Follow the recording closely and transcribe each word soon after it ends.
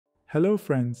Hello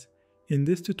friends, in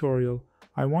this tutorial,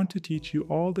 I want to teach you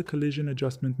all the collision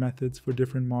adjustment methods for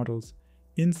different models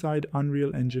inside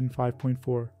Unreal Engine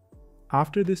 5.4.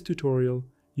 After this tutorial,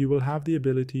 you will have the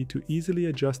ability to easily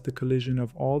adjust the collision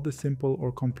of all the simple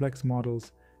or complex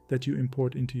models that you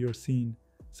import into your scene,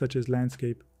 such as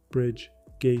landscape, bridge,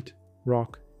 gate,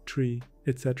 rock, tree,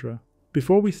 etc.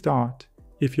 Before we start,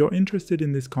 if you're interested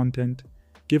in this content,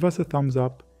 give us a thumbs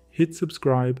up, hit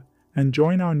subscribe, and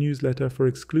join our newsletter for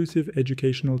exclusive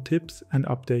educational tips and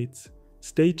updates.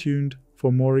 Stay tuned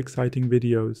for more exciting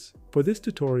videos. For this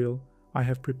tutorial, I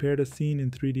have prepared a scene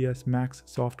in 3ds Max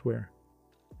software.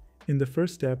 In the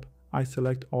first step, I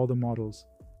select all the models.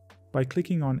 By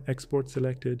clicking on Export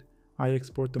Selected, I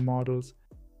export the models,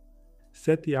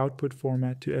 set the output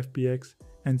format to FBX,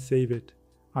 and save it.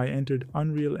 I entered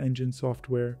Unreal Engine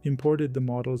software, imported the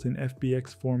models in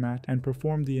FBX format, and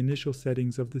performed the initial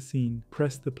settings of the scene.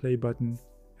 Press the play button.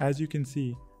 As you can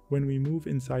see, when we move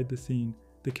inside the scene,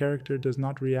 the character does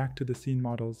not react to the scene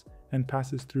models and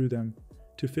passes through them.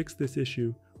 To fix this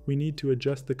issue, we need to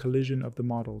adjust the collision of the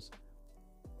models.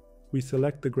 We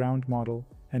select the ground model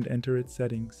and enter its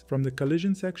settings. From the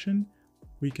collision section,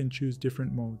 we can choose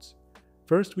different modes.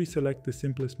 First, we select the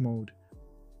simplest mode,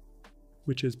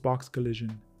 which is box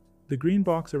collision. The green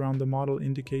box around the model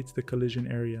indicates the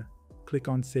collision area. Click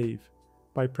on Save.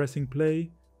 By pressing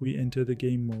play, we enter the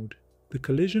game mode. The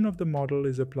collision of the model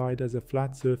is applied as a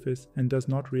flat surface and does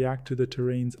not react to the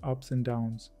terrain's ups and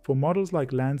downs. For models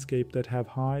like landscape that have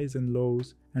highs and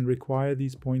lows and require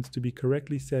these points to be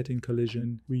correctly set in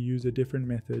collision, we use a different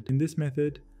method. In this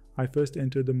method, I first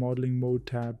enter the Modeling Mode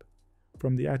tab.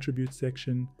 From the Attributes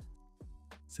section,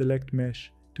 select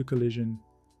Mesh to Collision.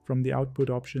 From the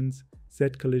output options,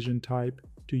 set collision type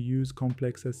to use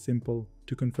complex as simple.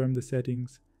 To confirm the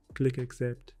settings, click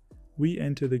Accept. We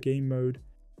enter the game mode.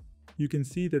 You can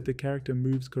see that the character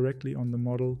moves correctly on the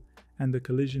model and the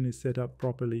collision is set up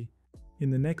properly.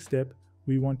 In the next step,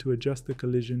 we want to adjust the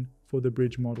collision for the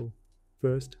bridge model.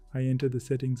 First, I enter the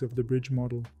settings of the bridge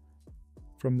model.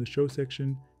 From the Show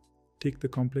section, tick the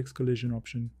Complex Collision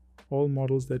option. All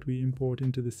models that we import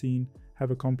into the scene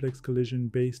have a complex collision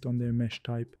based on their mesh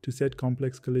type. To set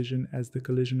complex collision as the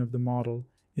collision of the model,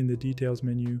 in the Details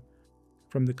menu,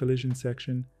 from the Collision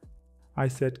section, I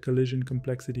set collision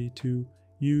complexity to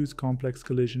Use complex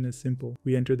collision as simple.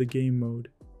 We enter the game mode.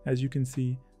 As you can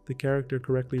see, the character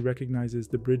correctly recognizes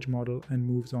the bridge model and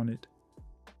moves on it.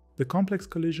 The complex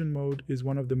collision mode is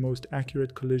one of the most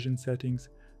accurate collision settings,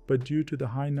 but due to the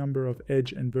high number of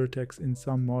edge and vertex in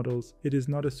some models, it is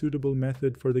not a suitable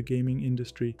method for the gaming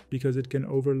industry because it can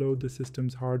overload the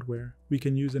system's hardware. We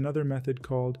can use another method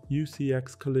called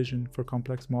UCX Collision for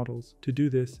complex models. To do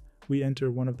this, we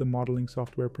enter one of the modeling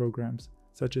software programs,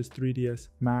 such as 3ds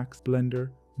Max, Blender,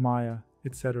 Maya,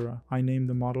 etc. I name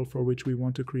the model for which we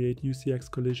want to create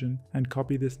UCX Collision and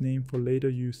copy this name for later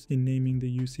use in naming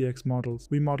the UCX models.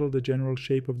 We model the general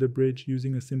shape of the bridge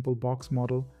using a simple box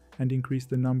model and increase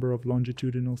the number of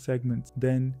longitudinal segments.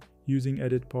 Then, using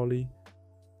Edit Poly,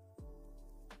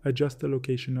 adjust the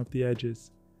location of the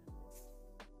edges.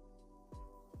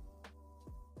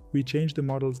 We change the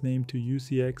model's name to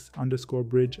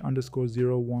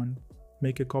UCX_bridge_01.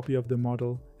 Make a copy of the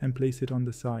model and place it on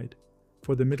the side.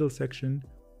 For the middle section,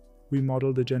 we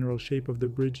model the general shape of the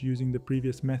bridge using the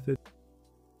previous method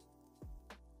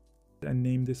and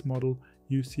name this model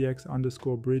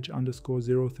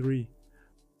UCX_bridge_03.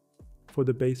 For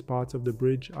the base parts of the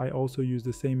bridge, I also use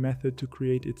the same method to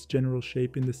create its general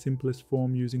shape in the simplest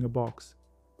form using a box.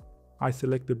 I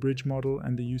select the bridge model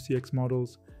and the UCX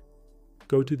models,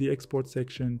 go to the Export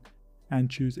section and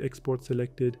choose Export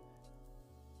Selected,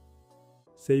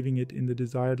 saving it in the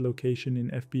desired location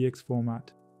in FBX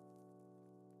format.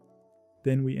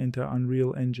 Then we enter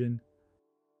Unreal Engine.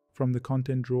 From the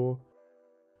content drawer,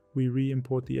 we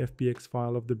re-import the FBX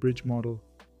file of the bridge model.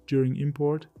 During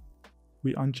import,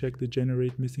 we uncheck the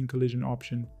Generate Missing Collision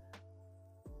option.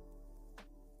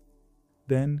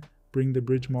 Then, bring the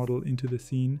bridge model into the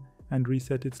scene and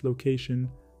reset its location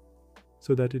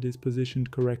so that it is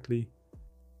positioned correctly.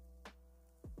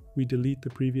 We delete the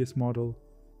previous model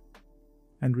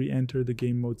and re-enter the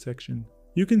game mode section.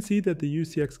 You can see that the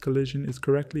UCX collision is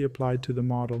correctly applied to the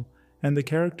model and the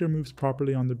character moves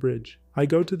properly on the bridge. I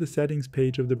go to the settings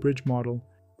page of the bridge model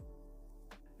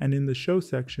and in the Show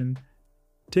section,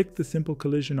 tick the Simple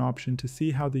Collision option to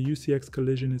see how the UCX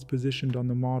collision is positioned on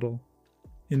the model.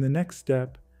 In the next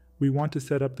step, we want to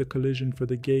set up the collision for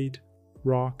the gate,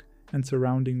 rock, and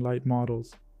surrounding light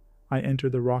models. I enter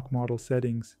the rock model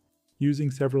settings. Using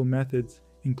several methods,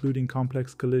 including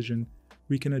complex collision,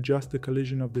 we can adjust the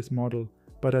collision of this model,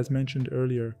 but as mentioned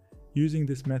earlier, Using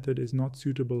this method is not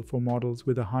suitable for models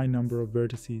with a high number of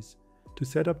vertices. To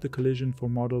set up the collision for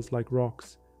models like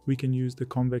rocks, we can use the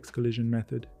Convex Collision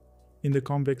method. In the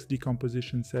convex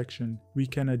decomposition section, we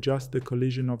can adjust the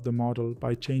collision of the model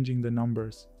by changing the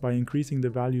numbers. By increasing the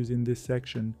values in this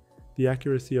section, the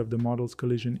accuracy of the model's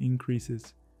collision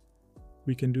increases.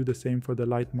 We can do the same for the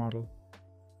light model.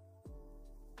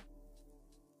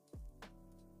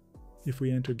 If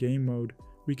we enter game mode,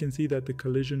 we can see that the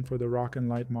collision for the rock and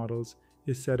light models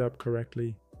is set up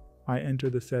correctly. I enter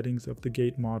the settings of the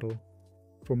gate model.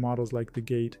 For models like the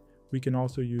gate, we can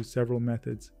also use several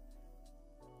methods.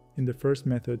 In the first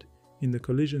method, in the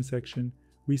collision section,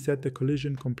 we set the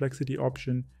collision complexity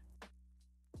option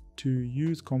to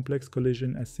use complex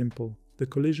collision as simple. The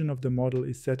collision of the model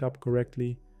is set up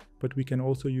correctly, but we can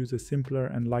also use a simpler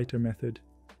and lighter method.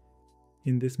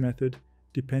 In this method,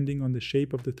 depending on the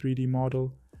shape of the 3D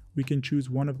model, we can choose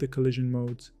one of the collision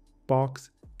modes: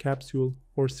 box, capsule,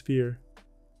 or sphere.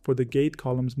 For the gate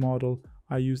columns model,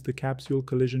 I use the Capsule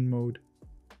Collision mode.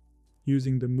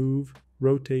 Using the Move,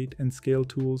 Rotate, and Scale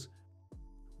tools,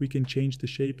 we can change the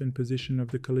shape and position of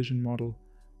the collision model.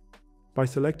 By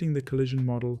selecting the collision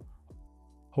model,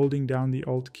 holding down the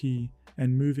Alt key,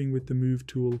 and moving with the Move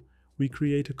tool, we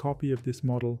create a copy of this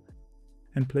model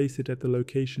and place it at the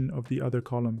location of the other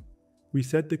column. We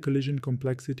set the collision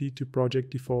complexity to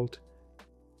project default,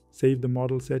 save the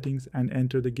model settings, and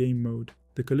enter the game mode.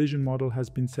 The collision model has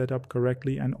been set up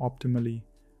correctly and optimally.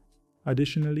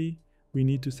 Additionally, we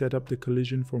need to set up the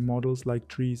collision for models like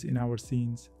trees in our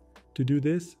scenes. To do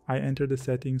this, I enter the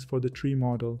settings for the tree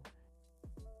model.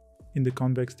 In the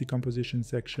convex decomposition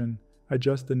section,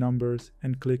 adjust the numbers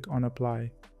and click on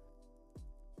Apply.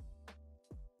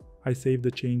 I save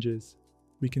the changes.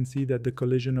 We can see that the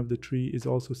collision of the tree is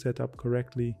also set up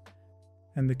correctly,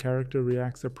 and the character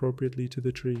reacts appropriately to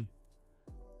the tree.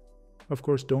 Of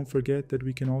course, don't forget that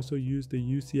we can also use the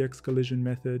UCX Collision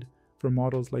method for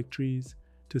models like trees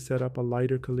to set up a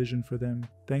lighter collision for them.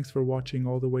 Thanks for watching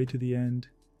all the way to the end.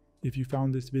 If you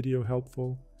found this video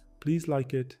helpful, please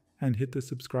like it and hit the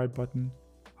subscribe button.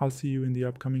 I'll see you in the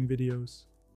upcoming videos.